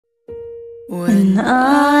When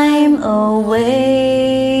I'm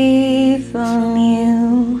away from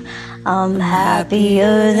you, I'm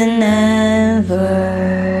happier than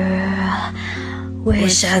ever.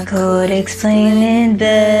 Wish I could explain it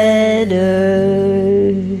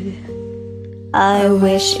better. I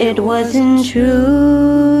wish it wasn't true.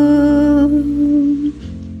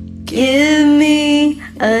 Give me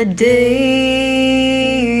a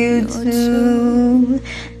day or two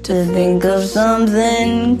to think of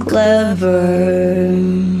something clever,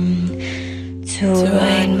 to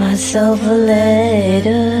write myself a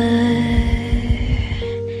letter,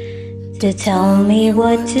 to tell me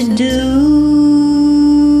what to do.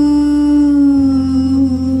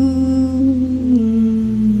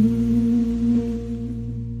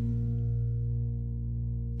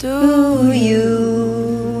 Do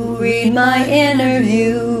you read my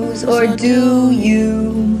interviews, or do you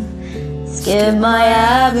skip my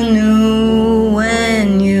avenue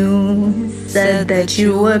when you said that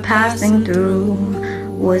you were passing through?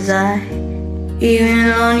 Was I even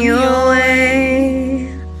on your way?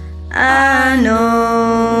 I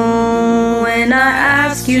know when I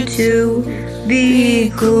asked you to be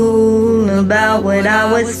cool about what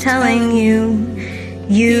I was telling you,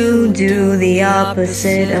 you do the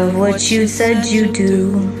opposite of what you said you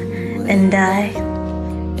do, and I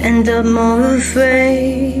end up more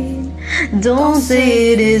afraid. Don't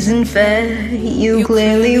say it isn't fair. You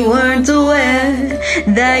clearly weren't aware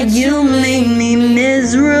that you made me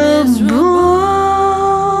miserable.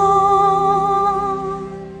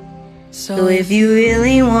 So if you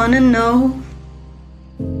really wanna know,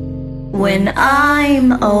 when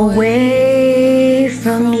I'm away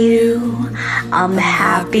from you, I'm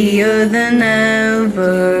happier than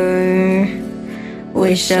ever.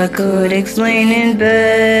 Wish I could explain it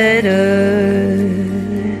better.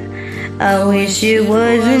 I wish it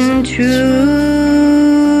wasn't true.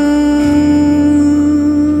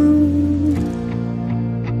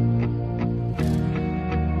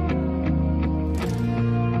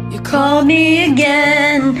 You called me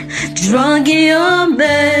again, drunk in your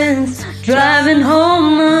Benz, driving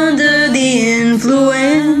home under the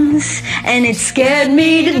influence, and it scared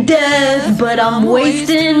me to death, but I'm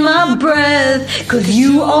wasting my breath, 'cause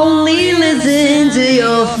you only listen to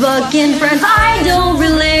your fucking friends. I don't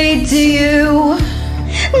relate to you.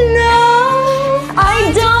 No, I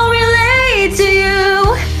don't relate to you,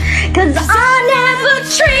 'cause I never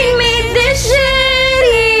treat me this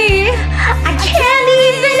shitty. I can't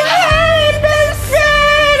even hate this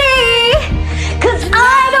city, 'cause I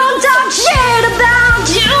don't talk shit about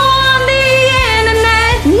you on the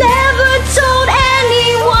internet. Never told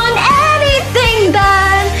anyone anything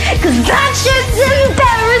bad, 'cause that shit's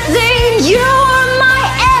embarrassing. You are my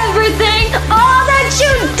everything. All that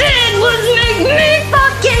you did was make me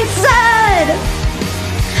fucking sad.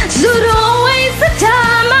 So don't waste the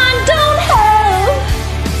time I don't have,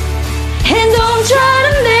 and don't try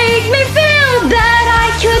to make me feel bad. I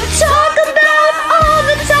could talk about all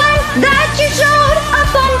the time that you showed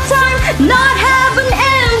up on time, not have an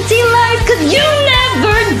empty life, 'cause you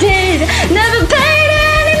never did. Never paid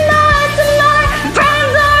any mind to my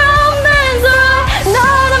friends or old friends, or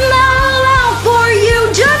not a mile out for you,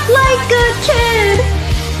 just like a kid.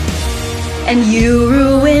 And you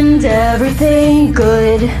ruined everything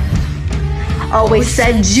good. Always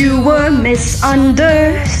said you were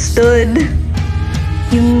misunderstood.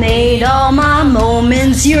 You made all my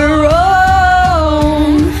moments your own.